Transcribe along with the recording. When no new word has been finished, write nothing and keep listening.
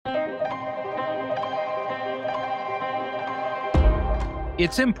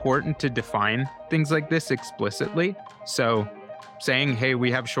It's important to define things like this explicitly. So saying, hey,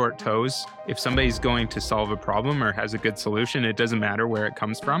 we have short toes, if somebody's going to solve a problem or has a good solution, it doesn't matter where it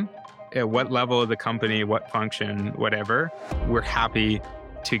comes from, at what level of the company, what function, whatever, we're happy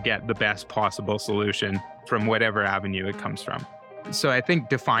to get the best possible solution from whatever avenue it comes from. So I think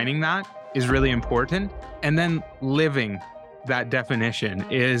defining that is really important. And then living that definition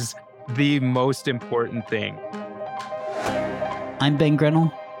is the most important thing. I'm Ben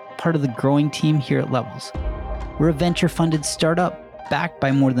Grenell, part of the growing team here at Levels. We're a venture-funded startup backed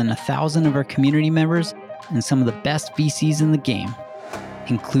by more than 1,000 of our community members and some of the best VCs in the game,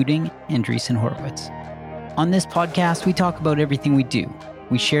 including Andreessen Horowitz. On this podcast, we talk about everything we do.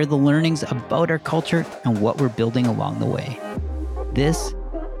 We share the learnings about our culture and what we're building along the way. This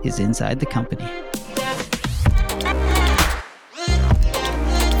is Inside the Company.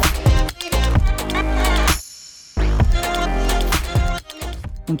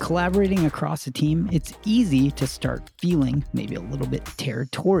 When collaborating across a team, it's easy to start feeling maybe a little bit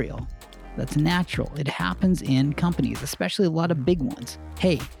territorial. That's natural. It happens in companies, especially a lot of big ones.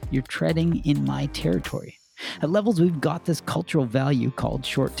 Hey, you're treading in my territory. At Levels, we've got this cultural value called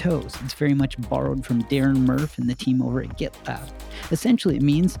short toes. It's very much borrowed from Darren Murph and the team over at GitLab. Essentially, it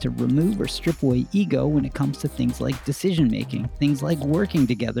means to remove or strip away ego when it comes to things like decision-making, things like working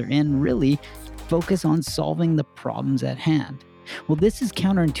together, and really focus on solving the problems at hand. Well, this is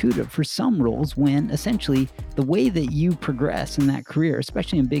counterintuitive for some roles when essentially the way that you progress in that career,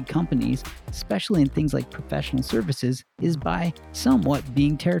 especially in big companies, especially in things like professional services, is by somewhat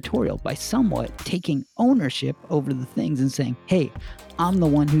being territorial, by somewhat taking ownership over the things and saying, hey, I'm the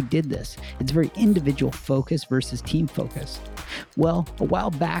one who did this. It's very individual focus versus team focus. Well, a while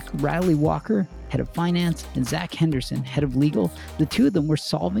back, Ryley Walker, head of finance, and Zac Henderson, head of legal, the two of them were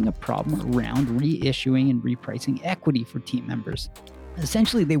solving a problem around reissuing and repricing equity for team members.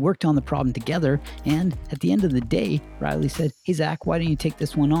 Essentially, they worked on the problem together, and at the end of the day, Ryley said, hey, Zac, why don't you take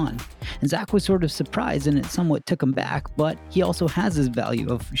this one on? And Zac was sort of surprised, and it somewhat took him back, but he also has his value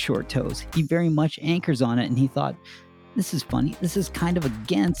of short toes. He very much anchors on it, and he thought, this is funny. This is kind of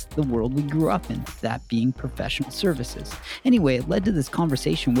against the world we grew up in, that being professional services. Anyway, it led to this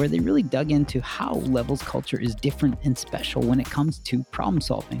conversation where they really dug into how Levels culture is different and special when it comes to problem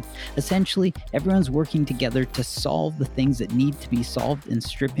solving. Essentially, everyone's working together to solve the things that need to be solved and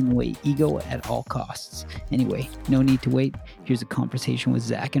stripping away ego at all costs. Anyway, no need to wait. Here's a conversation with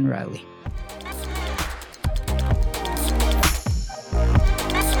Zac and Ryley.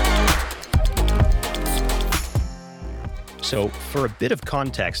 So for a bit of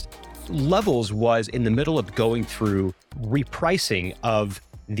context, Levels was in the middle of going through repricing of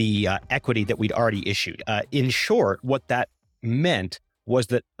the equity that we'd already issued. In short, what that meant was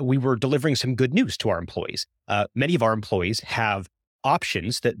that we were delivering some good news to our employees. Many of our employees have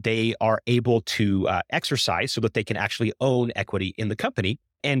options that they are able to exercise so that they can actually own equity in the company.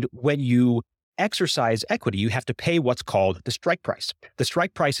 And when you exercise equity, you have to pay what's called the strike price. The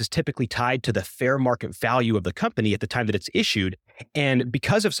strike price is typically tied to the fair market value of the company at the time that it's issued. And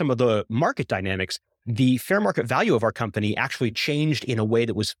because of some of the market dynamics, the fair market value of our company actually changed in a way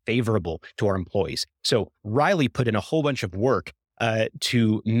that was favorable to our employees. So Ryley put in a whole bunch of work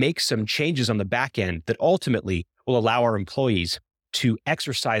to make some changes on the back end that ultimately will allow our employees to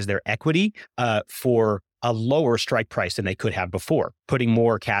exercise their equity for a lower strike price than they could have before, putting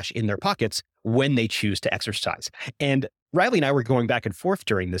more cash in their pockets when they choose to exercise. And Ryley and I were going back and forth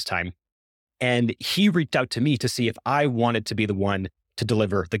during this time, and he reached out to me to see if I wanted to be the one to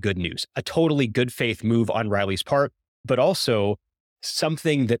deliver the good news. A totally good faith move on Ryley's part, but also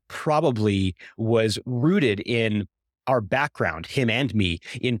something that probably was rooted in our background, him and me,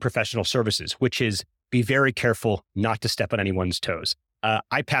 in professional services, which is be very careful not to step on anyone's toes.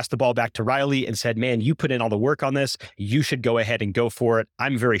 I passed the ball back to Ryley and said, man, you put in all the work on this. You should go ahead and go for it.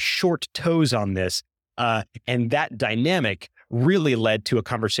 I'm very short toes on this. And that dynamic really led to a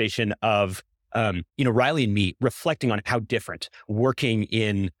conversation of, Ryley and me reflecting on how different working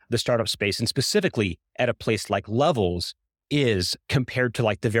in the startup space and specifically at a place like Levels is compared to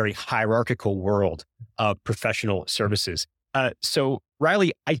like the very hierarchical world of professional services. So Ryley,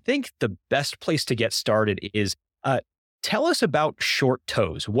 I think the best place to get started is, tell us about short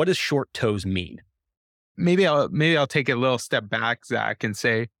toes. What does short toes mean? Maybe I'll take a little step back, Zac, and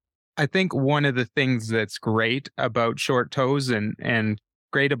say, I think one of the things that's great about short toes and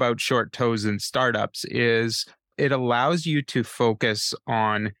great about short toes in startups is it allows you to focus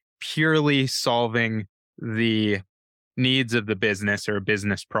on purely solving the needs of the business or a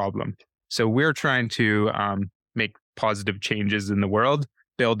business problem. So we're trying to make positive changes in the world,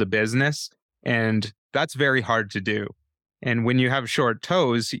 build a business, and that's very hard to do. And when you have short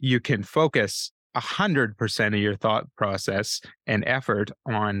toes, you can focus 100% of your thought process and effort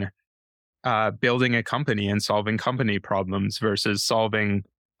on building a company and solving company problems versus solving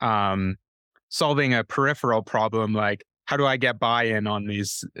a peripheral problem like how do I get buy-in on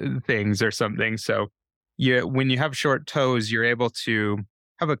these things or something. So when you have short toes, you're able to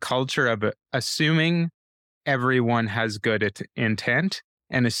have a culture of assuming everyone has good intent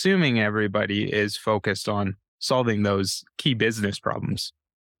and assuming everybody is focused on solving those key business problems.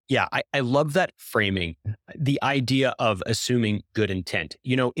 Yeah, I love that framing, the idea of assuming good intent.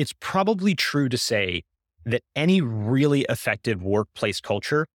 It's probably true to say that any really effective workplace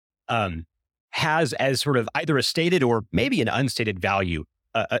culture has as sort of either a stated or maybe an unstated value,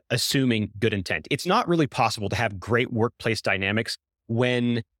 assuming good intent. It's not really possible to have great workplace dynamics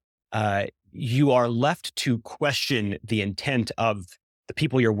when you are left to question the intent of the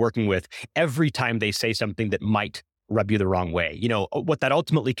people you're working with every time they say something that might rub you the wrong way. What that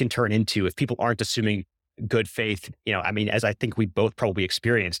ultimately can turn into if people aren't assuming good faith, as I think we both probably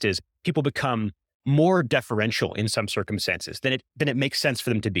experienced, is people become more deferential in some circumstances than it makes sense for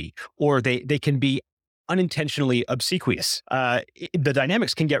them to be, or they can be unintentionally obsequious. The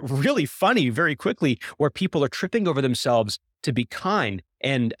dynamics can get really funny very quickly where people are tripping over themselves to be kind.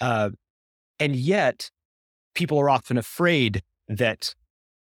 And yet people are often afraid that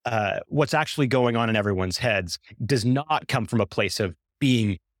what's actually going on in everyone's heads does not come from a place of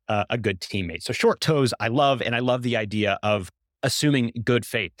being a good teammate. So short toes, I love, and I love the idea of assuming good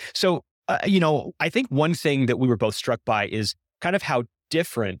faith. So, I think one thing that we were both struck by is kind of how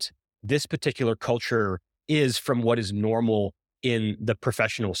different this particular culture is from what is normal in the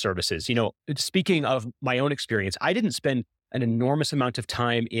professional services. Speaking of my own experience, I didn't spend an enormous amount of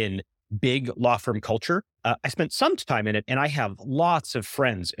time in big law firm culture. I spent some time in it, and I have lots of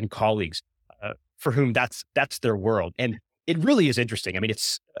friends and colleagues for whom that's their world. And it really is interesting.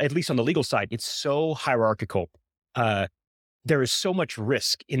 It's, at least on the legal side, it's so hierarchical. There is so much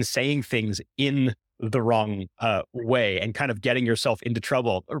risk in saying things in the wrong way and kind of getting yourself into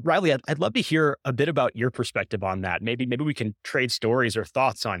trouble. Ryley, I'd love to hear a bit about your perspective on that. Maybe we can trade stories or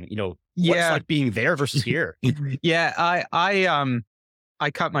thoughts on, what it's like being there versus here. Yeah, I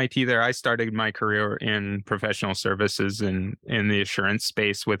cut my teeth there. I started my career in professional services in the assurance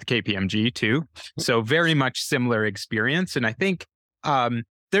space with KPMG too. So very much similar experience. And I think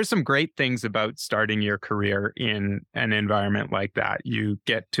there's some great things about starting your career in an environment like that. You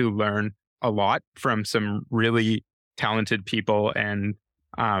get to learn a lot from some really talented people and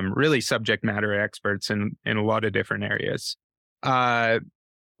really subject matter experts in a lot of different areas.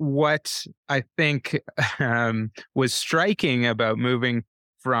 What I think was striking about moving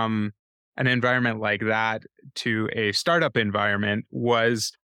from an environment like that to a startup environment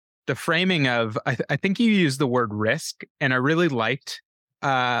was the framing of, I think you used the word risk, and I really liked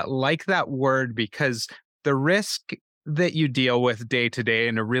that word because the risk that you deal with day to day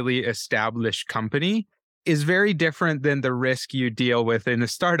in a really established company is very different than the risk you deal with in a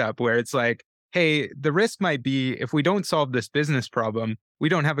startup, where it's like, hey, the risk might be if we don't solve this business problem, we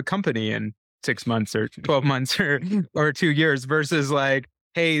don't have a company in 6 months or 12 months or 2 years, versus like,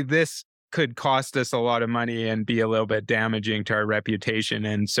 hey, this could cost us a lot of money and be a little bit damaging to our reputation.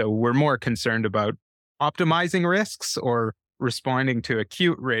 And so we're more concerned about optimizing risks or responding to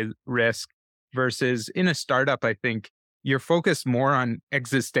acute risk, versus in a startup, I think you're focused more on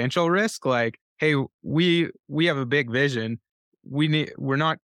existential risk. Like, hey, we have a big vision. We're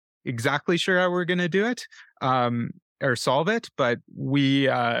not exactly sure how we're going to do it or solve it, but we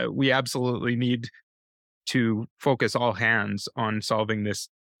absolutely need to focus all hands on solving this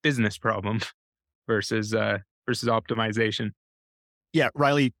business problem versus optimization. Yeah,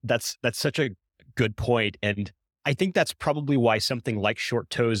 Ryley, that's such a good point. And I think that's probably why something like short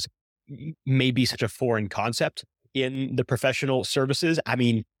toes may be such a foreign concept in the professional services.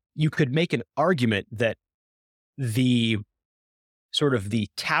 You could make an argument that the sort of the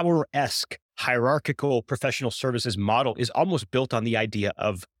tower-esque hierarchical professional services model is almost built on the idea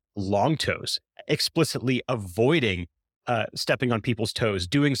of long toes, explicitly avoiding stepping on people's toes,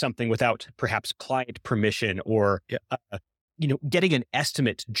 doing something without perhaps client permission, or getting an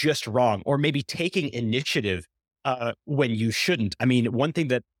estimate just wrong, or maybe taking initiative when you shouldn't. One thing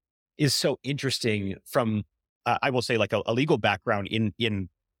that is so interesting from, I will say, like a legal background in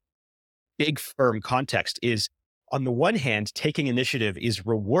big firm context is, on the one hand, taking initiative is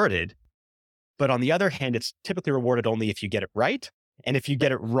rewarded, but on the other hand, it's typically rewarded only if you get it right. And if you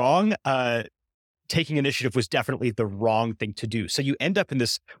get it wrong, taking initiative was definitely the wrong thing to do. So you end up in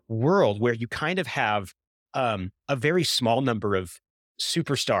this world where you kind of have a very small number of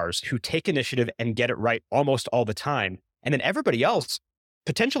superstars who take initiative and get it right almost all the time. And then everybody else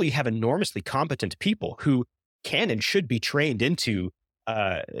potentially have enormously competent people who can and should be trained into,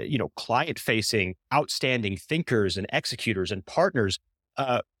 client-facing, outstanding thinkers and executors and partners.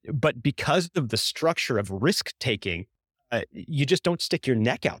 But because of the structure of risk-taking, you just don't stick your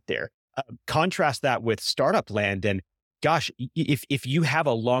neck out there. Contrast that with startup land, and gosh, if you have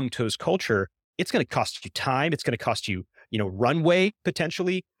a long toes culture, it's going to cost you time. It's going to cost you, runway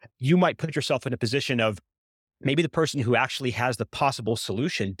potentially. You might put yourself in a position of maybe the person who actually has the possible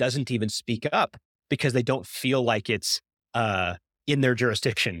solution doesn't even speak up because they don't feel like it's in their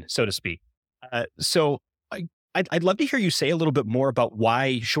jurisdiction, so to speak. So I'd love to hear you say a little bit more about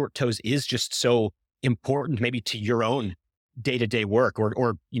why short toes is just so important, maybe to your own day-to-day work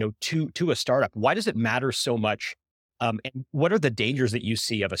or to a startup. Why does it matter so much? And what are the dangers that you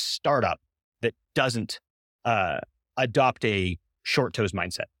see of a startup that doesn't adopt a short toes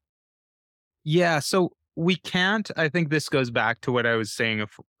mindset? Yeah. So we can't, I think this goes back to what I was saying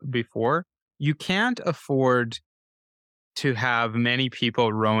before. You can't afford to have many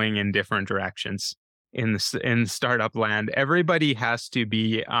people rowing in different directions in startup land. Everybody has to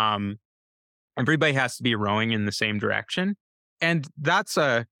be rowing in the same direction. And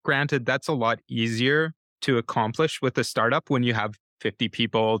granted, that's a lot easier to accomplish with a startup when you have 50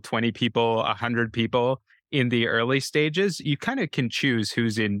 people, 20 people, 100 people in the early stages. You kind of can choose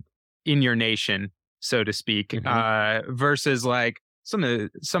who's in your nation, so to speak, versus like some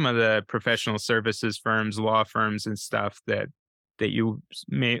of the professional services firms, law firms and stuff that you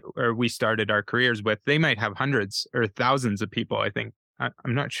we started our careers with. They might have hundreds or thousands of people. I think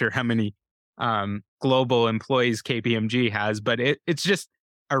I'm not sure how many global employees KPMG has, but it's just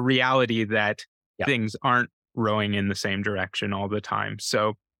a reality that things aren't rowing in the same direction all the time.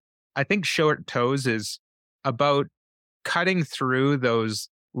 So I think short toes is about cutting through those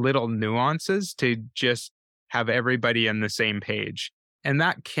little nuances to just have everybody on the same page. And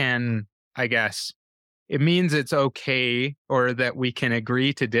that can, I guess, it means it's okay, or that we can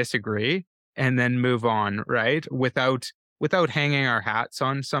agree to disagree and then move on, right? Without hanging our hats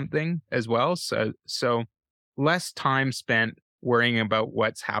on something as well. So less time spent worrying about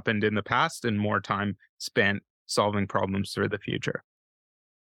what's happened in the past and more time spent solving problems for the future.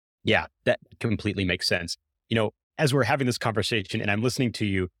 Yeah, that completely makes sense. As we're having this conversation and I'm listening to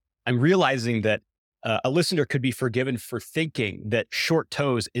you, I'm realizing that a listener could be forgiven for thinking that short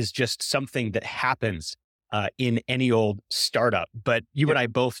toes is just something that happens in any old startup. But you and I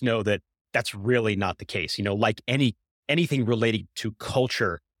both know that that's really not the case. Like anything relating to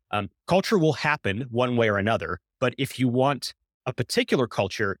culture, culture will happen one way or another. But if you want a particular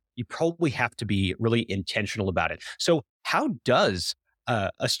culture, you probably have to be really intentional about it. So how does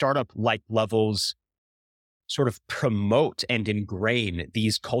a startup like Levels sort of promote and ingrain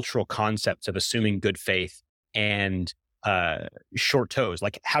these cultural concepts of assuming good faith and short toes?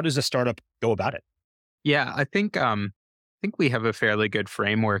 Like, how does a startup go about it? Yeah, I think we have a fairly good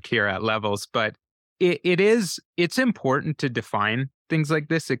framework here at Levels, but it's important to define things like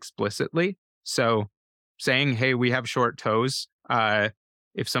this explicitly. So saying, hey, we have short toes.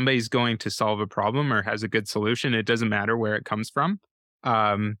 If somebody's going to solve a problem or has a good solution, it doesn't matter where it comes from.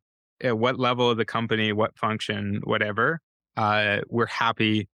 At what level of the company, what function, whatever, we're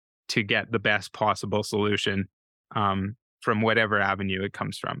happy to get the best possible solution from whatever avenue it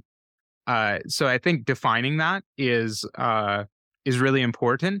comes from. So I think defining that is really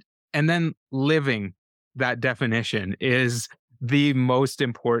important, and then living that definition is the most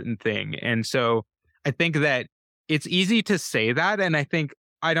important thing. And so I think that it's easy to say that, and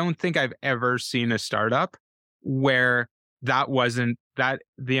I don't think I've ever seen a startup where the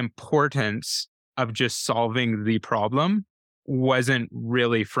importance of just solving the problem wasn't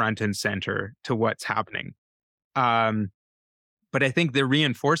really front and center to what's happening. But I think the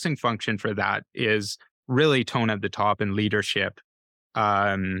reinforcing function for that is really tone at the top and leadership.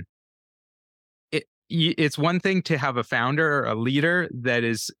 It's one thing to have a founder or a leader that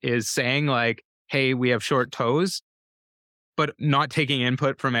is saying like, hey, we have short toes, but not taking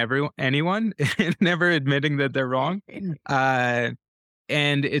input from anyone and never admitting that they're wrong. And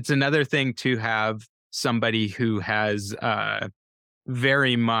it's another thing to have somebody who has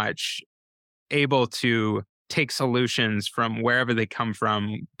very much able to take solutions from wherever they come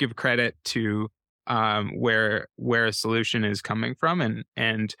from, give credit to where a solution is coming from,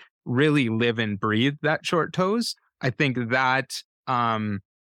 and really live and breathe that short toes. I think that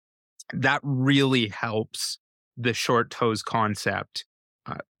that really helps the short toes concept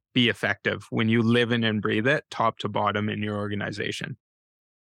be effective when you live in and breathe it top to bottom in your organization.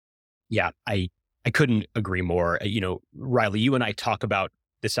 Yeah, I couldn't agree more. Ryley, you and I talk about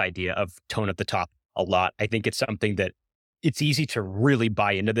this idea of tone at the top a lot. I think it's something that it's easy to really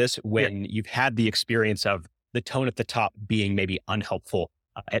buy into this when you've had the experience of the tone at the top being maybe unhelpful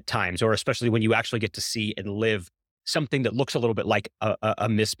at times, or especially when you actually get to see and live something that looks a little bit like a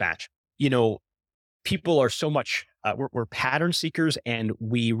mismatch. People are so much, we're pattern seekers, and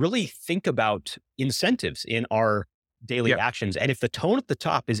we really think about incentives in our daily actions. And if the tone at the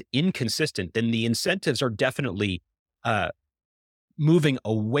top is inconsistent, then the incentives are definitely moving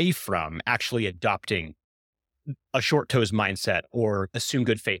away from actually adopting a short toes mindset or assume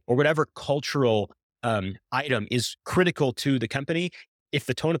good faith or whatever cultural item is critical to the company. If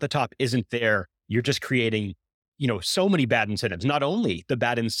the tone at the top isn't there, you're just creating, so many bad incentives. Not only the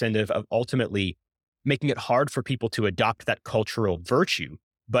bad incentive of ultimately making it hard for people to adopt that cultural virtue,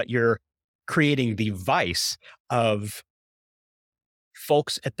 but you're creating the vice of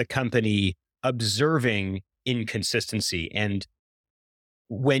folks at the company observing inconsistency. And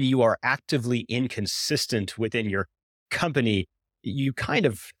when you are actively inconsistent within your company, you kind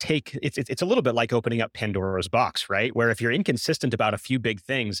of take, it's a little bit like opening up Pandora's box, right? Where if you're inconsistent about a few big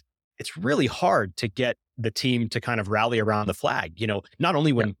things, it's really hard to get the team to kind of rally around the flag, not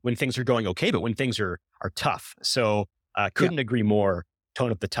only when things are going okay, but when things are tough. So couldn't agree more, tone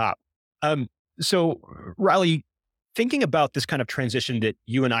at the top. So Riley, thinking about this kind of transition that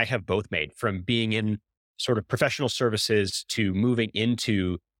you and I have both made from being in sort of professional services to moving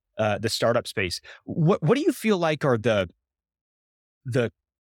into the startup space, what do you feel like are the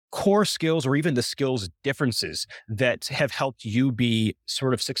core skills or even the skills differences that have helped you be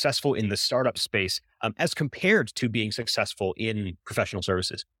sort of successful in the startup space as compared to being successful in professional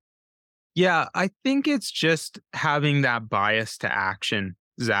services? Yeah, I think it's just having that bias to action,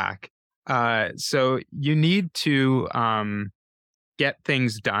 Zach. So you need to get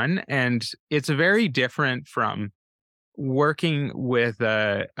things done. And it's very different from working with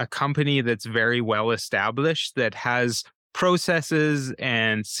a company that's very well established, that has processes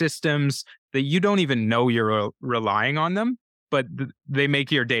and systems that you don't even know you're relying on them, but they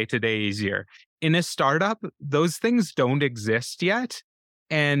make your day-to-day easier. In a startup, those things don't exist yet,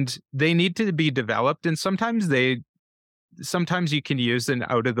 and they need to be developed. And sometimes you can use an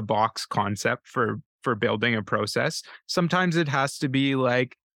out-of-the-box concept for building a process. Sometimes it has to be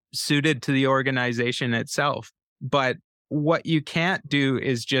like suited to the organization itself. But what you can't do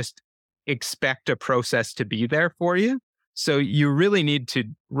is just expect a process to be there for you. So you really need to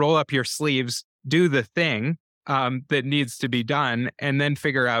roll up your sleeves, do the thing that needs to be done, and then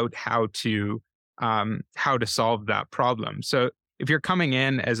figure out how to solve that problem. So if you're coming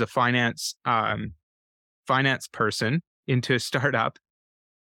in as a finance person into a startup,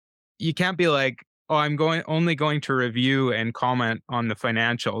 you can't be like, oh, I'm only going to review and comment on the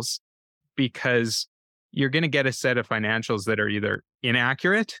financials, because you're going to get a set of financials that are either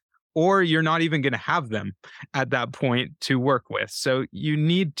inaccurate or you're not even going to have them at that point to work with. So you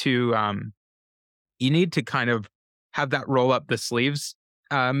need to kind of have that roll up the sleeves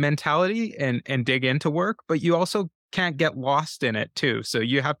mentality and dig into work, but you also can't get lost in it too. So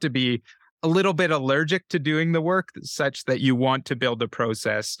you have to be a little bit allergic to doing the work such that you want to build a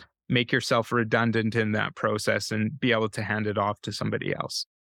process, make yourself redundant in that process, and be able to hand it off to somebody else.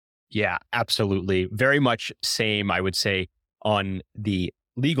 Yeah, absolutely. Very much same, I would say, on the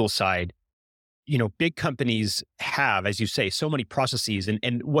legal side. Big companies have, as you say, so many processes,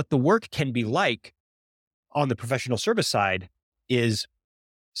 and what the work can be like on the professional service side is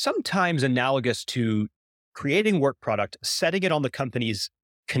sometimes analogous to creating work product, setting it on the company's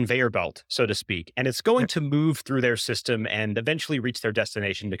conveyor belt, so to speak, and it's going to move through their system and eventually reach their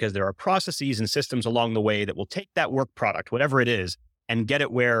destination, because there are processes and systems along the way that will take that work product, whatever it is, and get it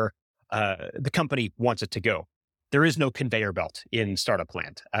where the company wants it to go. There is no conveyor belt in startup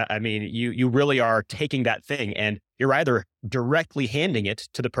land. I mean, you really are taking that thing and you're either directly handing it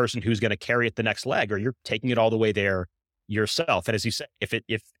to the person who's going to carry it the next leg, or you're taking it all the way there yourself. And as you say,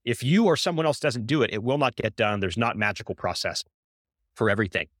 if you or someone else doesn't do it, it will not get done. There's not magical process for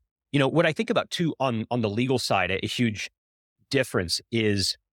everything. What I think about too on the legal side, a huge difference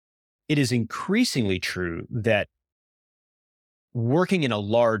is it is increasingly true that working in a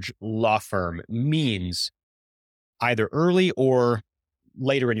large law firm means either early or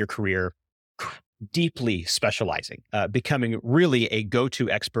later in your career, deeply specializing, becoming really a go-to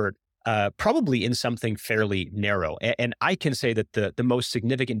expert, probably in something fairly narrow. And I can say that the most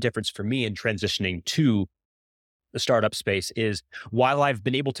significant difference for me in transitioning to the startup space is, while I've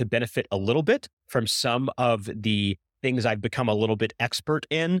been able to benefit a little bit from some of the things I've become a little bit expert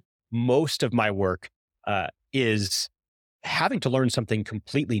in, most of my work is having to learn something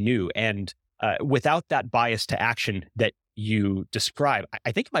completely new. And without that bias to action that you describe,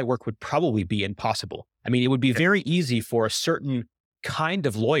 I think my work would probably be impossible. I mean, it would be very easy for a certain kind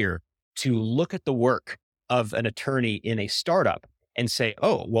of lawyer to look at the work of an attorney in a startup and say,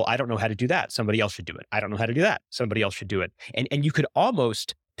 oh, well, I don't know how to do that. Somebody else should do it. I don't know how to do that. Somebody else should do it. And you could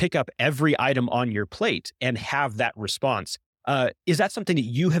almost pick up every item on your plate and have that response. Is that something that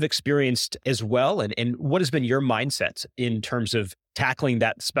you have experienced as well? And what has been your mindset in terms of tackling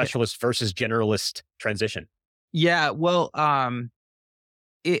that specialist versus generalist transition? Yeah, well,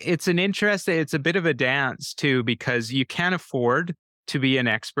 it's a bit of a dance too, because you can't afford to be an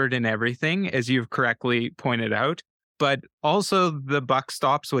expert in everything, as you've correctly pointed out, but also the buck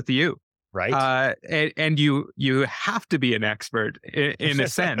stops with you. Right. And you have to be an expert in a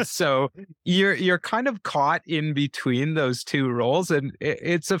sense. So you're kind of caught in between those two roles, and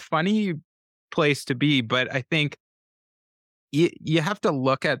it's a funny place to be. But I think you have to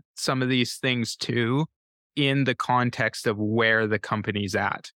look at some of these things too in the context of where the company's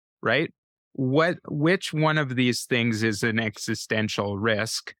at, right? Which one of these things is an existential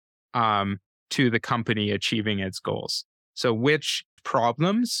risk to the company achieving its goals? So which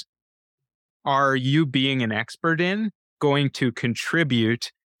problems are you, being an expert in, going to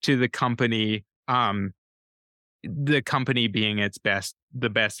contribute to the company being the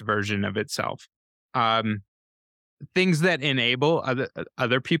best version of itself? Things that enable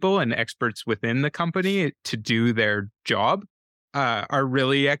other people and experts within the company to do their job are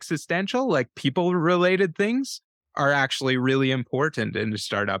really existential. Like people related things are actually really important in a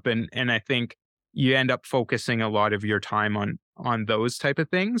startup. And I think you end up focusing a lot of your time on those type of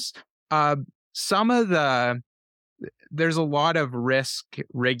things. There's a lot of risk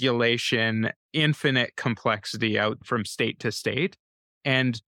regulation, infinite complexity out from state to state.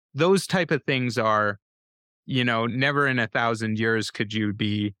 And those type of things are, never in 1,000 years could you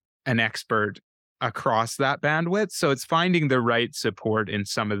be an expert across that bandwidth. So it's finding the right support in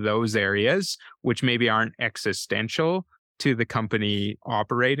some of those areas, which maybe aren't existential to the company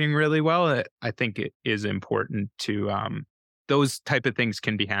operating really well. I think it is important to, those type of things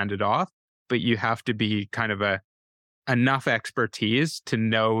can be handed off, but you have to be kind of enough expertise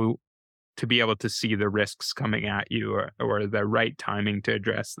to be able to see the risks coming at you or the right timing to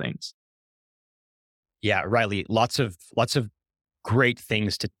address things. Yeah, Ryley, lots of great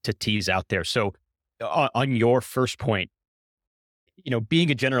things to tease out there. So on your first point,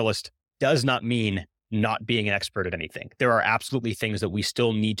 being a generalist does not mean not being an expert at anything. There are absolutely things that we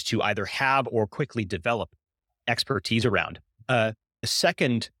still need to either have or quickly develop expertise around. The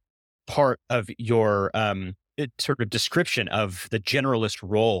second part of your sort of description of the generalist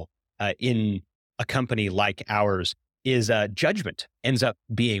role in a company like ours is judgment ends up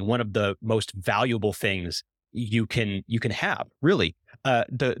being one of the most valuable things you can have. Really,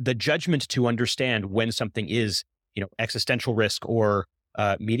 the judgment to understand when something is existential risk or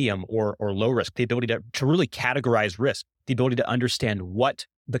medium or low risk, the ability to really categorize risk, the ability to understand what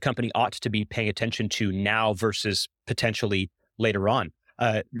the company ought to be paying attention to now versus potentially later on.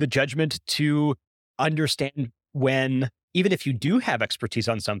 The judgment to understand when, even if you do have expertise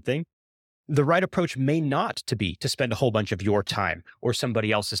on something, the right approach may not to be to spend a whole bunch of your time or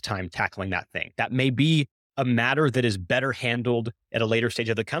somebody else's time tackling that thing. That may be a matter that is better handled at a later stage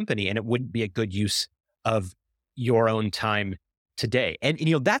of the company, and it wouldn't be a good use of your own time today. And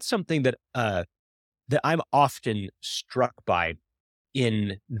that's something that that I'm often struck by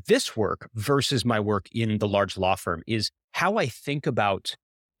in this work versus my work in the large law firm is how I think about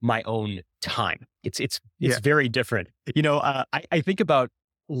my own time. It's very different. I think about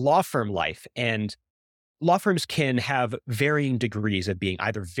law firm life, and law firms can have varying degrees of being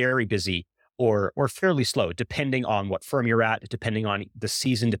either very busy or fairly slow, depending on what firm you're at, depending on the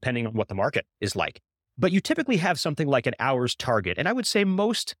season, depending on what the market is like. But you typically have something like an hour's target. And I would say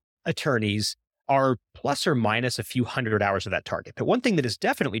most attorneys are plus or minus a few hundred hours of that target. But one thing that is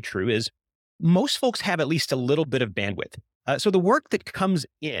definitely true is most folks have at least a little bit of bandwidth. So the work that comes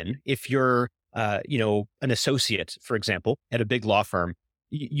in, if you're, an associate, for example, at a big law firm,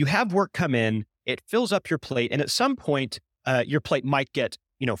 you have work come in, it fills up your plate, and at some point, your plate might get,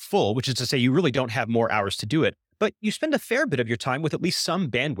 full, which is to say you really don't have more hours to do it, but you spend a fair bit of your time with at least some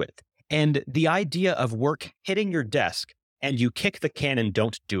bandwidth. And the idea of work hitting your desk and you kick the can and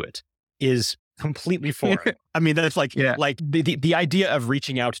don't do it is completely foreign. I mean, that's like the idea of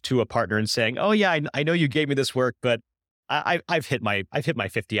reaching out to a partner and saying, "Oh yeah, I know you gave me this work, but I've hit my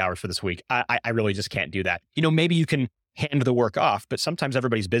 50 hours for this week. I really just can't do that." Maybe you can hand the work off, but sometimes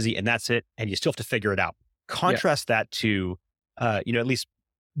everybody's busy and that's it, and you still have to figure it out. Contrast that to, at least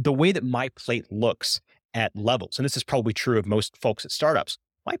the way that my plate looks at levels, and this is probably true of most folks at startups.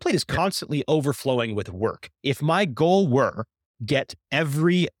 my plate is constantly overflowing with work. If my goal were get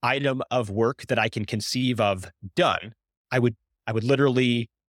every item of work that I can conceive of done, I would literally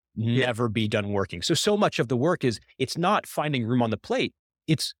never be done working. So much of the work it's not finding room on the plate.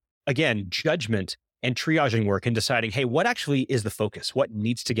 It's, again, judgment and triaging work and deciding, hey, what actually is the focus? What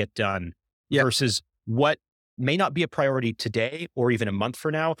needs to get done versus what may not be a priority today or even a month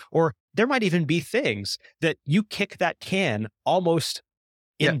from now, or there might even be things that you kick that can almost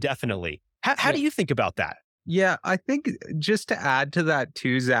indefinitely. How do you think about that? Yeah, I think just to add to that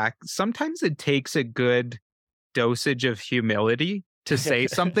too, Zach, sometimes it takes a good dosage of humility to say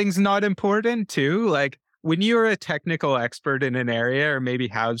something's not important too. Like when you're a technical expert in an area or maybe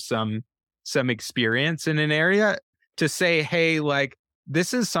have some experience in an area, to say, hey, like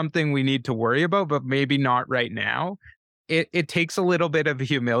this is something we need to worry about, but maybe not right now. It takes a little bit of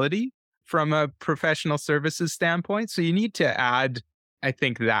humility from a professional services standpoint. So you need to add, I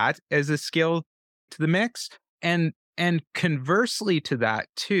think, that as a skill to the mix. And conversely to that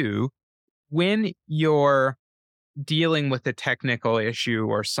too, when you're dealing with a technical issue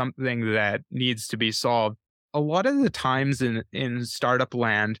or something that needs to be solved, a lot of the times in startup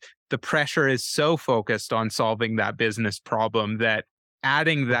land, the pressure is so focused on solving that business problem that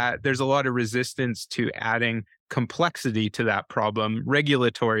adding that, there's a lot of resistance to adding complexity to that problem,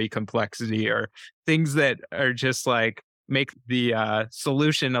 regulatory complexity, or things that are just like make the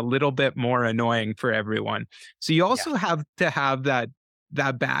solution a little bit more annoying for everyone. So you also have to have that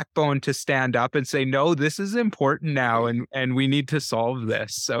backbone to stand up and say, no, this is important now, and we need to solve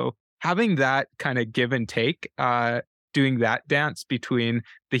this. So having that kind of give and take, doing that dance between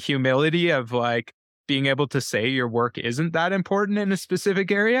the humility of like being able to say your work isn't that important in a specific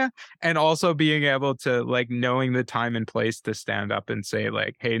area, and also being able to like knowing the time and place to stand up and say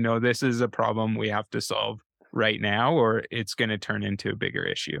like, hey, no, this is a problem we have to solve right now, or it's going to turn into a bigger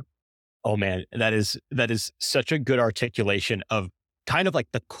issue. Oh man, that is such a good articulation of kind of like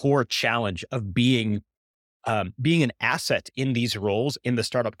the core challenge of being an asset in these roles in the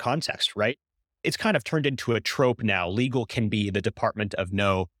startup context, right? It's kind of turned into a trope now. Legal can be the department of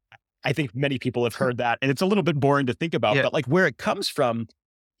no. I think many people have heard that, and it's a little bit boring to think about, but like where it comes from,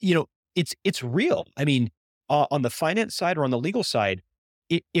 it's real. I mean, on the finance side or on the legal side,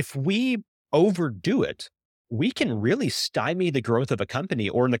 if we overdo it, we can really stymie the growth of a company.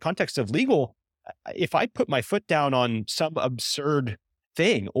 Or in the context of legal, if I put my foot down on some absurd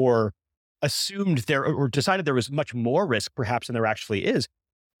thing or assumed or decided there was much more risk perhaps than there actually is,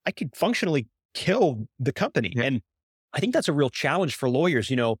 I could functionally kill the company. Yeah. And I think that's a real challenge for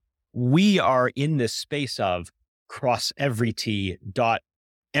lawyers. We are in this space of cross every T, dot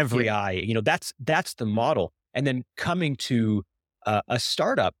every I. That's the model. And then coming to a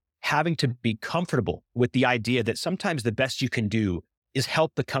startup, having to be comfortable with the idea that sometimes the best you can do is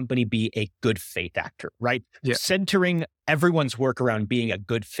help the company be a good faith actor, right? Yeah. Centering everyone's work around being a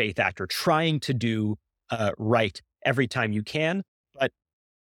good faith actor, trying to do right every time you can. But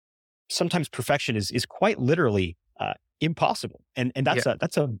sometimes perfection is quite literally impossible. And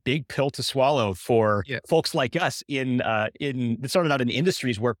that's a big pill to swallow for folks like us in started out in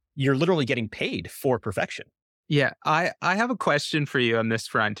industries where you're literally getting paid for perfection. Yeah, I have a question for you on this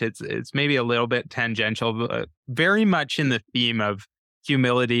front. It's maybe a little bit tangential, but very much in the theme of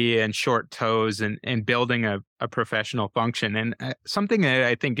humility and short toes and building a professional function. And something that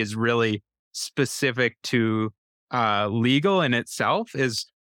I think is really specific to legal in itself is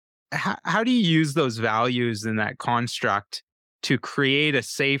how do you use those values in that construct to create a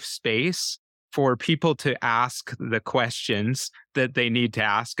safe space for people to ask the questions that they need to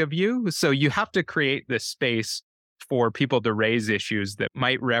ask of you? So you have to create this space for people to raise issues that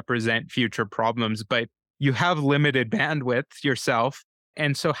might represent future problems, but you have limited bandwidth yourself.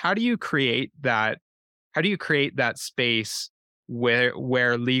 And so how do you create that? How do you create that space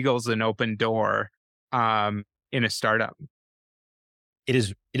where legal's an open door in a startup? It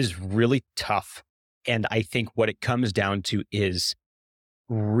is really tough. And I think what it comes down to is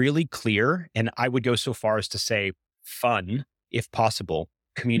really clear, and I would go so far as to say fun, if possible,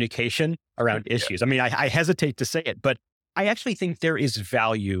 communication around issues. I mean, I hesitate to say it, but I actually think there is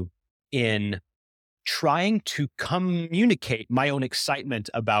value in trying to communicate my own excitement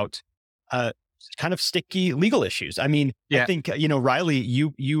about kind of sticky legal issues. I mean, I think, Ryley,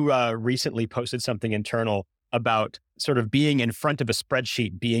 you recently posted something internal about sort of being in front of a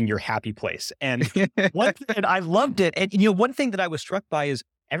spreadsheet being your happy place. And and I loved it. And, one thing that I was struck by is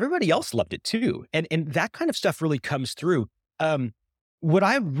everybody else loved it too. And that kind of stuff really comes through. What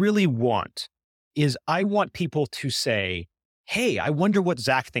I really want is I want people to say, hey, I wonder what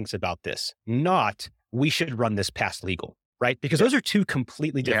Zac thinks about this. Not, we should run this past legal. right? Because those are two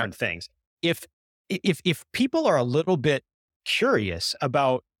completely different things. If people are a little bit curious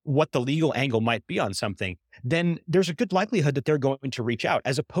about what the legal angle might be on something, then there's a good likelihood that they're going to reach out,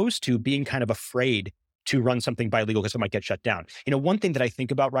 as opposed to being kind of afraid to run something by legal because it might get shut down. One thing that I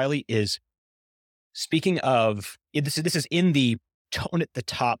think about, Riley, is speaking of, this is in the tone at the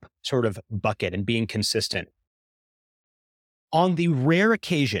top sort of bucket and being consistent. On the rare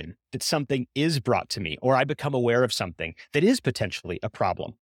occasion that something is brought to me, or I become aware of something that is potentially a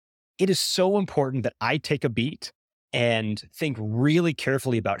problem, it is so important that I take a beat and think really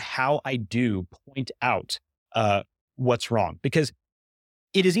carefully about how I do point out what's wrong. Because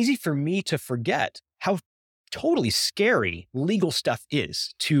it is easy for me to forget how totally scary legal stuff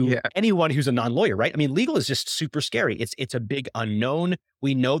is to anyone who's a non-lawyer, right? I mean, legal is just super scary. It's a big unknown.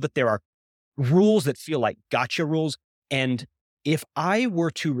 We know that there are rules that feel like gotcha rules. And if I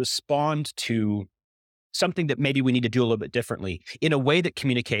were to respond to something that maybe we need to do a little bit differently in a way that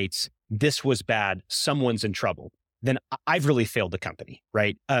communicates this was bad, someone's in trouble, then I've really failed the company,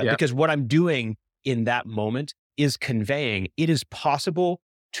 right? Because what I'm doing in that moment is conveying it is possible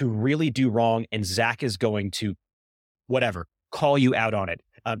to really do wrong, and Zac is going to, whatever, call you out on it.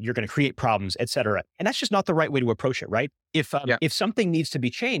 You're going to create problems, et cetera. And that's just not the right way to approach it, right? If something needs to be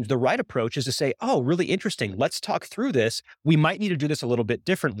changed, the right approach is to say, oh, really interesting. Let's talk through this. We might need to do this a little bit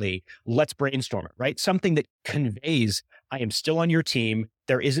differently. Let's brainstorm it, right? Something that conveys, I am still on your team.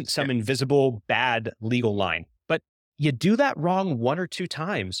 There isn't some invisible bad legal line. But you do that wrong one or two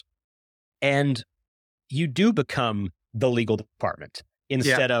times, and you do become the legal department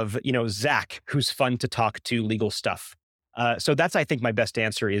instead of, Zac, who's fun to talk to legal stuff. So that's, I think, my best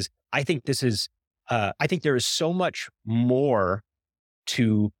answer is, I think there is so much more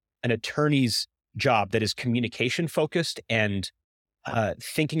to an attorney's job that is communication focused and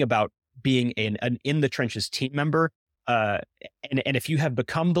thinking about being an in the trenches team member. And if you have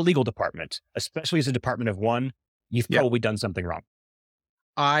become the legal department, especially as a department of one, you've probably done something wrong.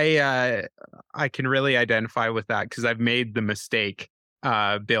 I can really identify with that because I've made the mistake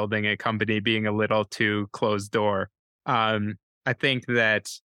building a company being a little too closed door. I think that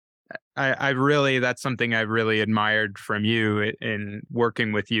that's something I've really admired from you in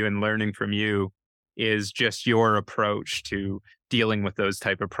working with you and learning from you, is just your approach to dealing with those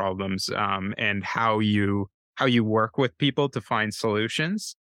type of problems, and how you work with people to find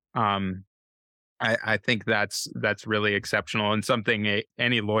solutions. I think that's really exceptional, and something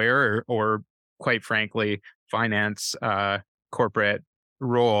any lawyer or quite frankly, finance corporate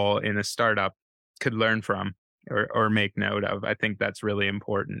role in a startup could learn from or make note of. I think that's really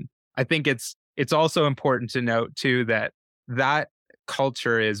important. I think it's also important to note too that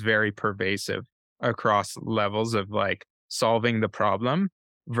culture is very pervasive across levels of like solving the problem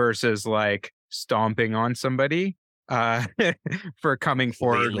versus like stomping on somebody for coming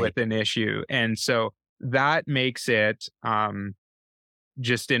forward with an issue. And so that makes it,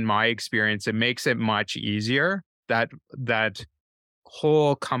 just in my experience, it makes it much easier. That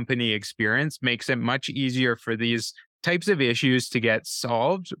whole company experience makes it much easier for these types of issues to get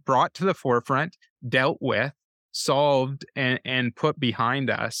solved, brought to the forefront, dealt with, solved, and put behind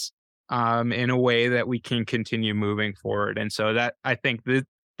us in a way that we can continue moving forward. And so that, I think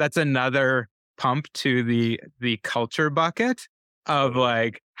that's another pump to the culture bucket of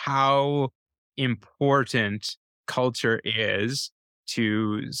like how important culture is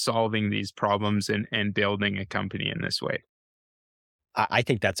to solving these problems and building a company in this way. I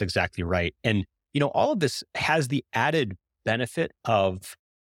think that's exactly right. And, all of this has the added benefit of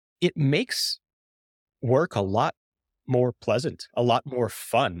it makes work a lot more pleasant, a lot more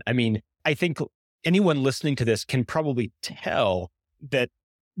fun. I mean, I think anyone listening to this can probably tell that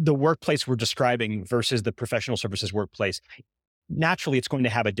the workplace we're describing versus the professional services workplace, naturally it's going to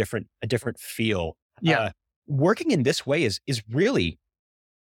have a different feel. Working in this way is really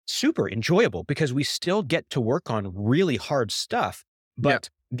super enjoyable because we still get to work on really hard stuff. But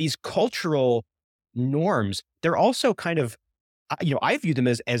these cultural norms, they're also kind of, I view them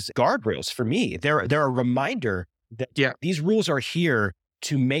as guardrails for me. They're a reminder that these rules are here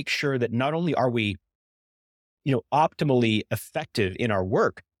to make sure that not only are we, optimally effective in our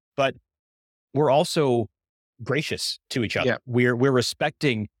work, but we're also gracious to each other. Yeah. We're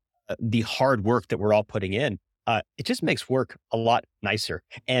respecting the hard work that we're all putting in. It just makes work a lot nicer.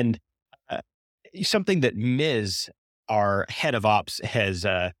 And something that Ms., our head of ops, has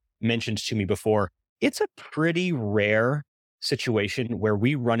mentioned to me before, it's a pretty rare situation where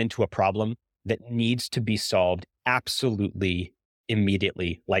we run into a problem that needs to be solved absolutely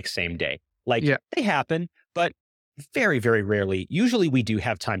immediately, like same day. They happen, but very, very rarely. Usually we do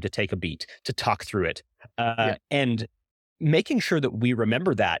have time to take a beat, to talk through it. And making sure that we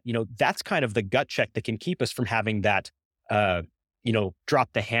remember that, that's kind of the gut check that can keep us from having that, drop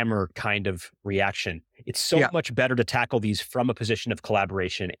the hammer kind of reaction. It's so much better to tackle these from a position of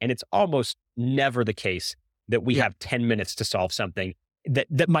collaboration. And it's almost never the case that we have 10 minutes to solve something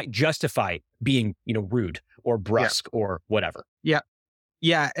that might justify being, rude or brusque or whatever. Yeah.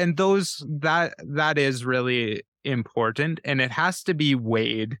 Yeah. And that is really important. And it has to be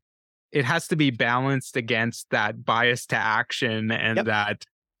weighed. It has to be balanced against that bias to action and that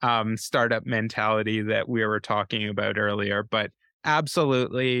startup mentality that we were talking about earlier. But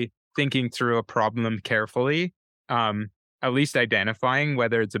absolutely thinking through a problem carefully, at least identifying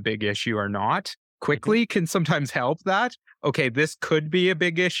whether it's a big issue or not quickly can sometimes help that. Okay, this could be a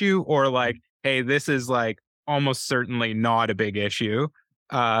big issue, or like, hey, this is like almost certainly not a big issue.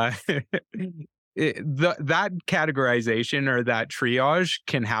 That categorization or that triage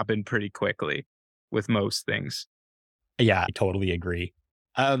can happen pretty quickly with most things. Yeah, I totally agree.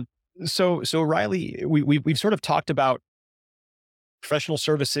 So Ryley, we've sort of talked about professional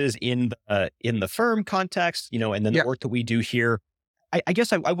services in the firm context, and then the work that we do here. I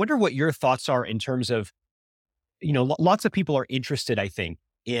guess I wonder what your thoughts are in terms of, lots of people are interested, I think,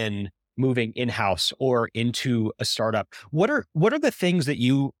 in moving in-house or into a startup. What are the things that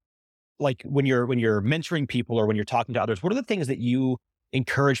you like when you're mentoring people or when you're talking to others? What are the things that you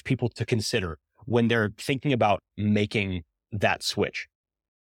encourage people to consider when they're thinking about making that switch?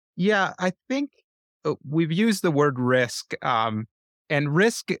 Yeah, I think we've used the word risk, and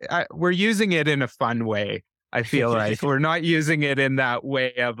risk, we're using it in a fun way. I feel like we're not using it in that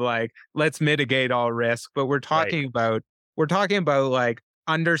way of like, let's mitigate all risk, but we're talking about like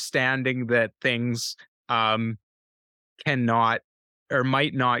understanding that things cannot or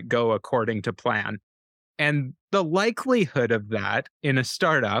might not go according to plan. And the likelihood of that in a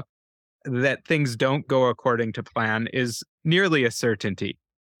startup, that things don't go according to plan, is nearly a certainty.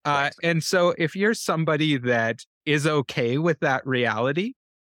 And so if you're somebody that is okay with that reality,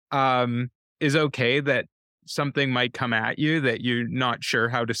 is okay that something might come at you that you're not sure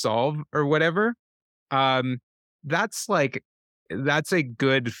how to solve or whatever, that's a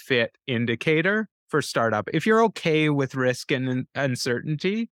good fit indicator for startup. If you're okay with risk and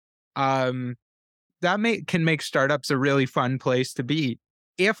uncertainty, that can make startups a really fun place to be.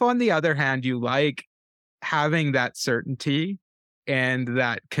 If, on the other hand, you like having that certainty and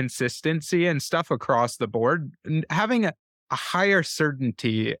that consistency and stuff across the board, and having a higher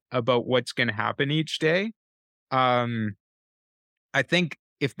certainty about what's going to happen each day, I think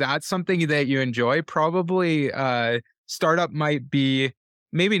if that's something that you enjoy, probably startup might be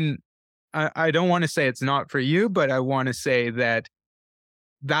maybe. I don't want to say it's not for you, but I want to say that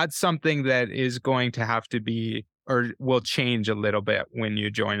that's something that is going to have to be or will change a little bit when you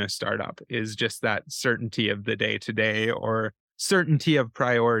join a startup, is just that certainty of the day to day or certainty of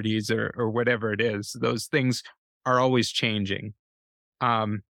priorities or whatever it is. Those things are always changing.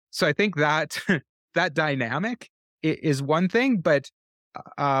 So I think that that dynamic is one thing, but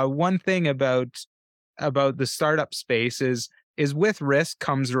one thing about the startup space is with risk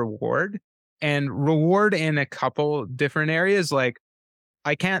comes reward, and reward in a couple different areas. Like,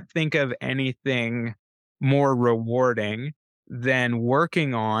 I can't think of anything more rewarding than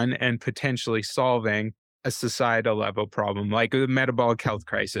working on and potentially solving a societal level problem like the metabolic health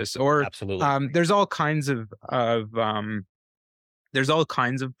crisis, or Absolutely. There's all kinds of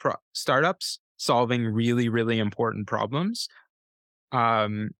startups solving really, really important problems.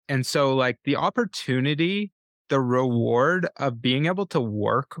 And so like the opportunity, the reward of being able to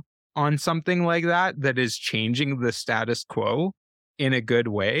work on something like that is changing the status quo in a good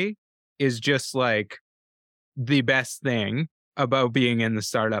way, is just like the best thing about being in the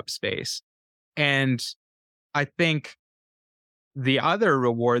startup space. And I think the other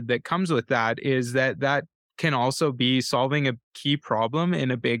reward that comes with that is that can also be solving a key problem in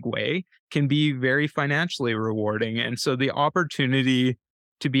a big way, can be very financially rewarding. And so the opportunity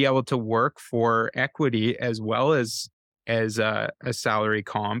to be able to work for equity as well as a salary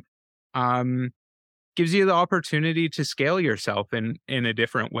comp gives you the opportunity to scale yourself in a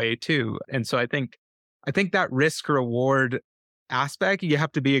different way too. And so I think that risk reward aspect, you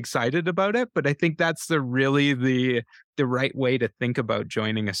have to be excited about it, but I think that's the right way to think about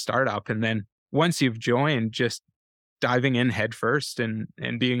joining a startup. And then once you've joined, just diving in head first and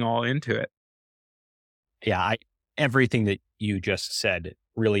being all into it. Yeah, everything that you just said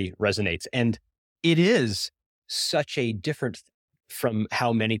really resonates. And it is such a different from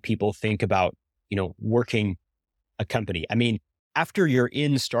how many people think about, working a company. I mean, after you're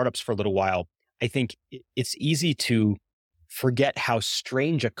in startups for a little while, I think it's easy to forget how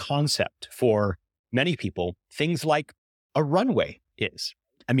strange a concept for many people things like a runway is.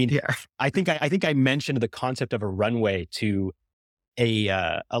 I mean, Yeah. I think I mentioned the concept of a runway to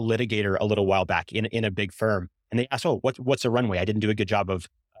a litigator a little while back in a big firm, and they asked, "Oh, what's a runway?" I didn't do a good job of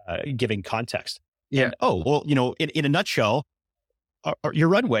giving context. Yeah. And oh, well, in a nutshell, your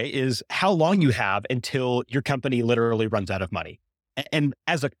runway is how long you have until your company literally runs out of money. And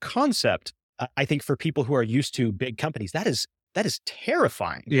as a concept, I think for people who are used to big companies, that is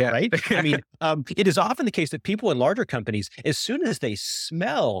terrifying, Yeah. right? I mean, it is often the case that people in larger companies, as soon as they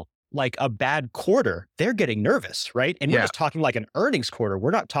smell like a bad quarter, they're getting nervous, right? And we're Yeah. just talking like an earnings quarter.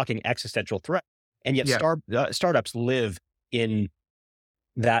 We're not talking existential threat. And yet Yeah. startups live in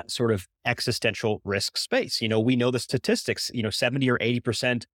that sort of existential risk space. We know the statistics, 70 or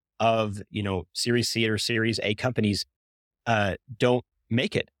 80% of, Series C or Series A companies don't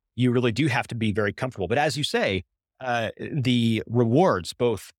make it. You really do have to be very comfortable. But as you say, the rewards,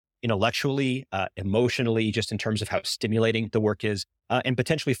 both intellectually, emotionally, just in terms of how stimulating the work is, and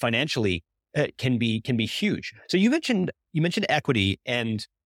potentially financially, can be huge. So you mentioned equity, and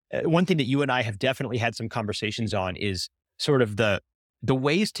one thing that you and I have definitely had some conversations on is sort of the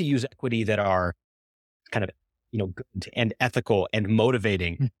ways to use equity that are kind of good and ethical and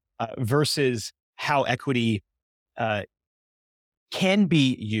motivating, versus how equity can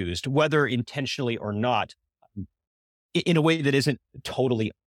be used, whether intentionally or not, in a way that isn't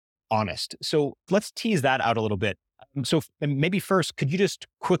totally honest. So let's tease that out a little bit. So maybe first, could you just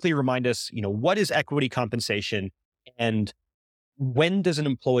quickly remind us, what is equity compensation, and when does an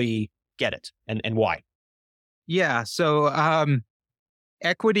employee get it, and why? Yeah. So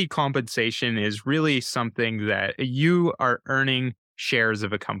equity compensation is really something that you are earning shares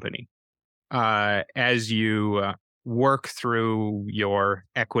of a company as you work through your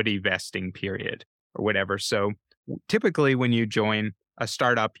equity vesting period or whatever. So typically, when you join a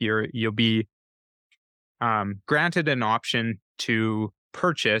startup, you'll be granted an option to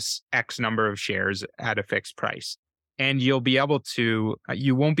purchase X number of shares at a fixed price, and you won't be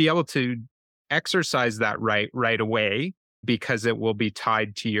able to exercise that right away because it will be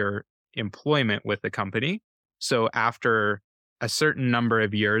tied to your employment with the company. So after a certain number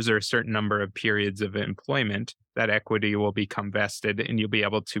of years or a certain number of periods of employment, that equity will become vested and you'll be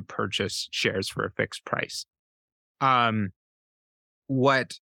able to purchase shares for a fixed price.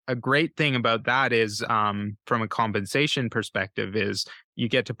 What a great thing about that is, from a compensation perspective, is you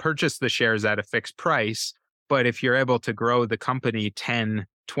get to purchase the shares at a fixed price. But if you're able to grow the company 10,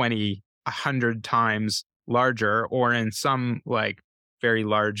 20, 100 times larger, or in some like very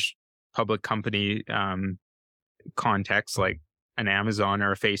large public company context, like an Amazon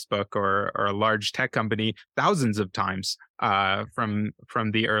or a Facebook or a large tech company, thousands of times from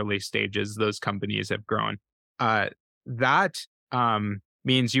the early stages, those companies have grown. That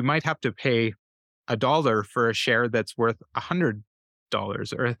means you might have to pay $1 for a share that's worth $100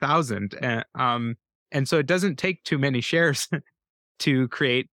 or 1,000, and so it doesn't take too many shares to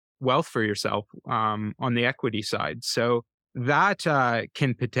create wealth for yourself on the equity side. So that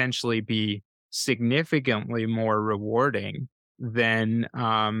can potentially be significantly more rewarding than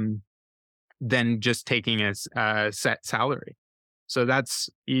just taking a set salary. So that's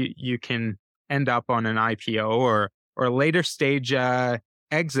you can end up on an IPO or a later stage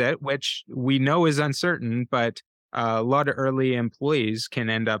exit, which we know is uncertain, but a lot of early employees can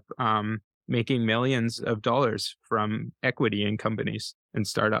end up making millions of dollars from equity in companies and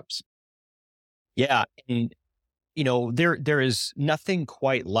startups. Yeah, and there is nothing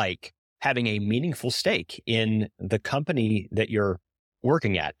quite like having a meaningful stake in the company that you're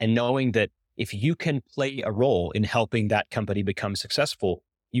working at, and knowing that if you can play a role in helping that company become successful,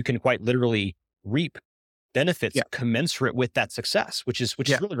 you can quite literally reap benefits commensurate with that success, which is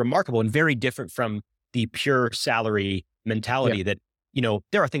really remarkable and very different from the pure salary mentality that,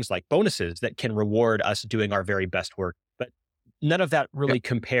 there are things like bonuses that can reward us doing our very best work, but none of that really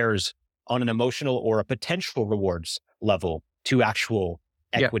compares on an emotional or a potential rewards level to actual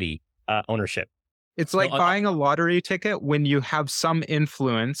equity ownership. It's like buying a lottery ticket when you have some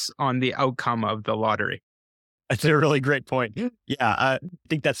influence on the outcome of the lottery. That's a really great point. Yeah, I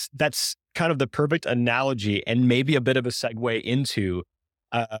think that's kind of the perfect analogy, and maybe a bit of a segue into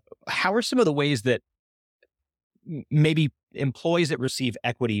how are some of the ways that maybe employees that receive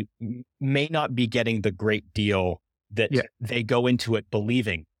equity may not be getting the great deal that they go into it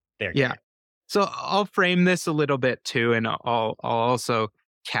believing they're getting. So I'll frame this a little bit too, and I'll also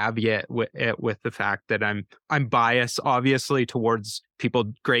caveat it with the fact that I'm biased, obviously, towards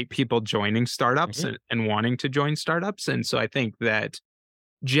great people joining startups and wanting to join startups, and so I think that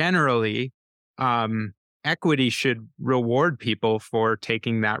generally, equity should reward people for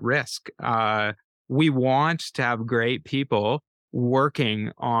taking that risk. we want to have great people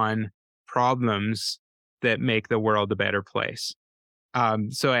working on problems that make the world a better place.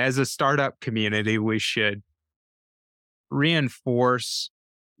 So as a startup community, we should reinforce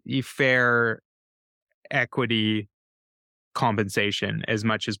fair equity compensation as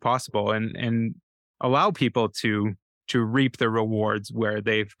much as possible, and allow people to reap the rewards where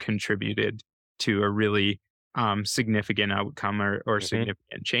they've contributed to a really significant outcome or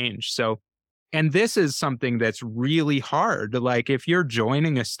significant change. So, and this is something that's really hard. Like if you're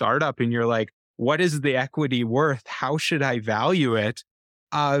joining a startup and you're like, what is the equity worth? How should I value it?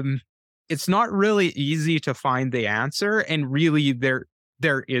 It's not really easy to find the answer. And really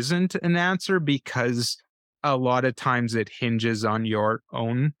there isn't an answer, because a lot of times it hinges on your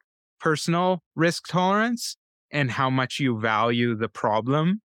own personal risk tolerance and how much you value the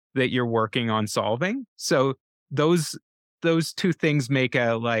problem that you're working on solving. So those two things make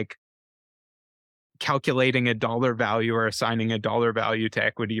a like calculating a dollar value or assigning a dollar value to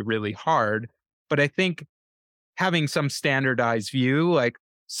equity really hard. But I think having some standardized view, like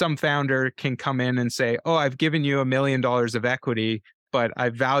some founder can come in and say, oh, I've given you $1 million of equity, but I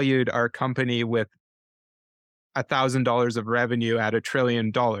valued our company with $1,000 of revenue at $1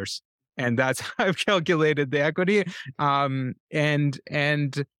 trillion. And that's how I've calculated the equity. And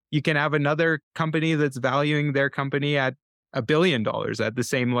you can have another company that's valuing their company at $1 billion at the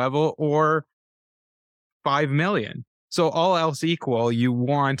same level, or 5 million. So all else equal, you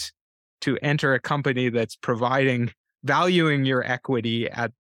want to enter a company that's valuing your equity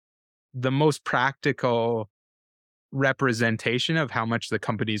at the most practical representation of how much the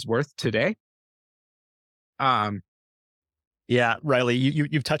company's worth today. Yeah, Riley,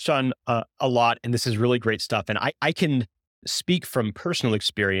 you've touched on a lot, and this is really great stuff. And I can speak from personal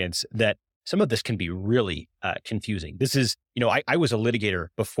experience that some of this can be really confusing. This is, I was a litigator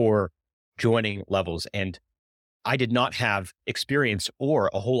before joining Levels, and I did not have experience or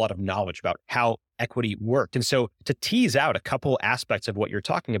a whole lot of knowledge about how equity worked. And so to tease out a couple aspects of what you're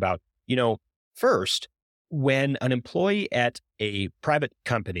talking about, first, when an employee at a private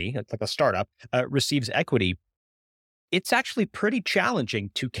company, like a startup, receives equity, it's actually pretty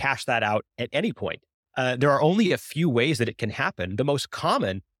challenging to cash that out at any point. There are only a few ways that it can happen. The most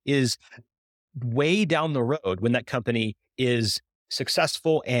common is way down the road when that company is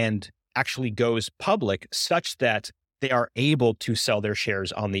successful and actually goes public, such that they are able to sell their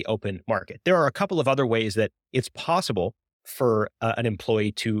shares on the open market. There are a couple of other ways that it's possible for an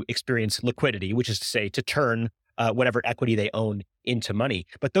employee to experience liquidity, which is to say to turn whatever equity they own into money.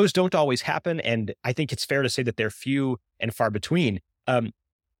 But those don't always happen. And I think it's fair to say that they're few and far between.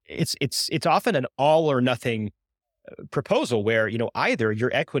 It's often an all or nothing proposal where, either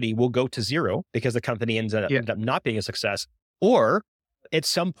your equity will go to zero because the company ends up not being a success, or at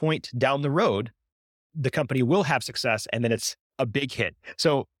some point down the road, the company will have success and then it's a big hit.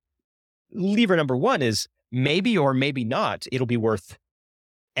 So lever number one is maybe or maybe not, it'll be worth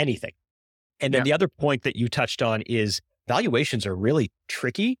anything. And then the other point that you touched on is valuations are really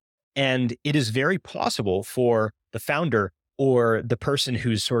tricky, and it is very possible for the founder or the person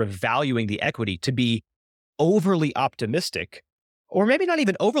who's sort of valuing the equity to be overly optimistic, or maybe not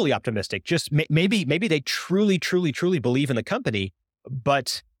even overly optimistic, just maybe they truly believe in the company,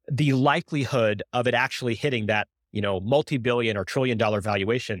 but the likelihood of it actually hitting that, multi-billion or trillion-dollar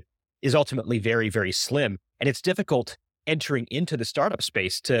valuation is ultimately very, very slim. And it's difficult entering into the startup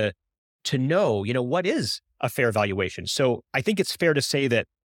space to know, what is a fair valuation. So I think it's fair to say that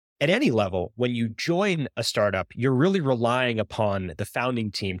at any level, when you join a startup, you're really relying upon the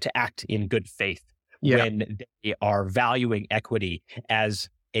founding team to act in good faith when they are valuing equity as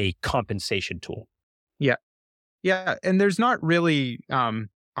a compensation tool. Yeah. Yeah. And there's not really a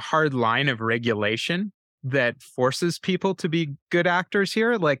hard line of regulation that forces people to be good actors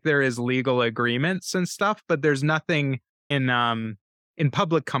here. Like there is legal agreements and stuff, but there's nothing in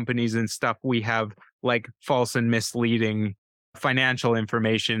public companies and stuff. We have like false and misleading financial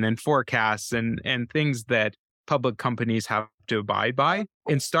information and forecasts and things that public companies have to abide by.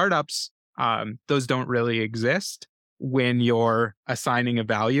 In startups, those don't really exist when you're assigning a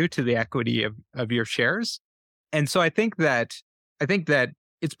value to the equity of your shares. And so I think that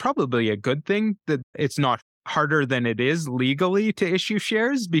it's probably a good thing that it's not harder than it is legally to issue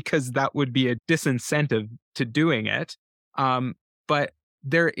shares, because that would be a disincentive to doing it. But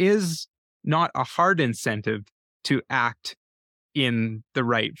there is not a hard incentive to act in the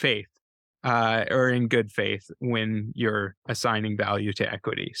right faith or in good faith when you're assigning value to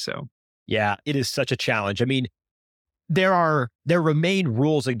equity. So, yeah, it is such a challenge. I mean, there remain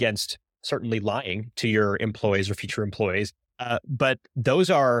rules against certainly lying to your employees or future employees, but those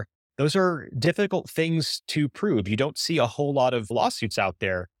are those are difficult things to prove. You don't see a whole lot of lawsuits out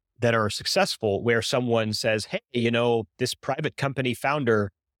there that are successful where someone says, hey, this private company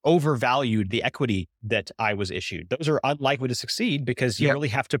founder overvalued the equity that I was issued. Those are unlikely to succeed because you really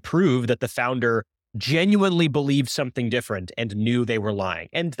have to prove that the founder genuinely believed something different and knew they were lying.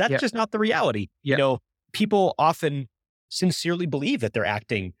 And that's just not the reality. People often sincerely believe that they're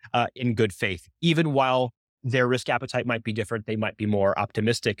acting in good faith, even while their risk appetite might be different. They might be more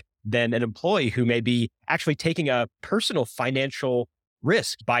optimistic than an employee who may be actually taking a personal financial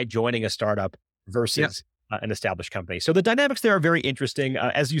risk by joining a startup versus an established company. So the dynamics there are very interesting.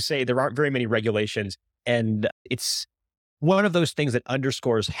 As you say, there aren't very many regulations. And it's one of those things that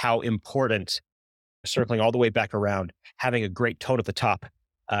underscores how important, circling all the way back around, having a great tone at the top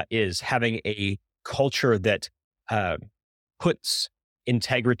is having a culture that puts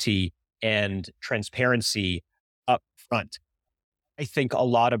integrity and transparency up front. I think a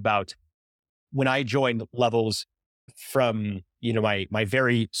lot about when I joined Levels from, my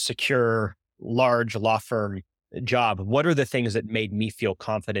very secure, large law firm job, what are the things that made me feel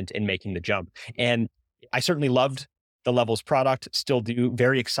confident in making the jump? And I certainly loved the Levels product, still do,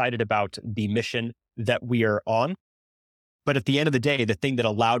 very excited about the mission that we are on. But at the end of the day, the thing that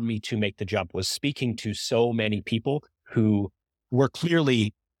allowed me to make the jump was speaking to so many people who were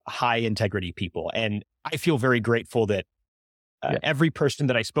clearly high integrity people. And I feel very grateful that every person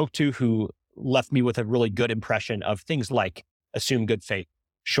that I spoke to who left me with a really good impression of things like assume good faith,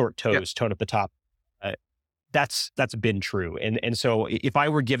 short toes, tone at the top. That's been true. And so if I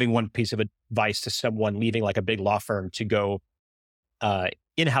were giving one piece of advice to someone leaving like a big law firm to go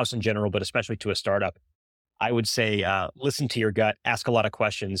in-house in general, but especially to a startup, I would say, listen to your gut, ask a lot of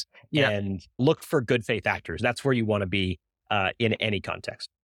questions, and look for good faith actors. That's where you want to be in any context.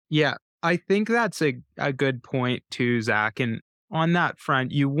 Yeah, I think that's a good point too, Zach. And on that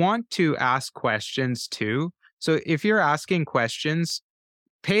front, you want to ask questions too. So if you're asking questions,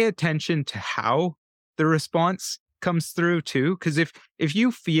 pay attention to how the response comes through too. Because if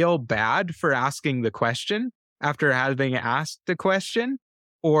you feel bad for asking the question after having asked the question,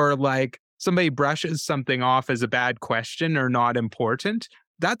 or like somebody brushes something off as a bad question or not important,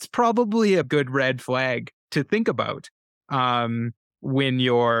 that's probably a good red flag to think about when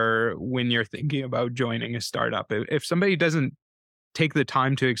you're thinking about joining a startup. If somebody doesn't take the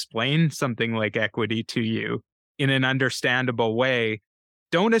time to explain something like equity to you in an understandable way,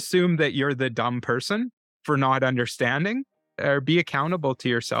 don't assume that you're the dumb person for not understanding, or be accountable to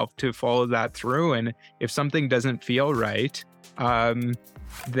yourself to follow that through. And if something doesn't feel right,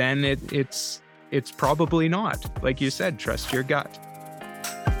 then it's probably not. Like you said, trust your gut.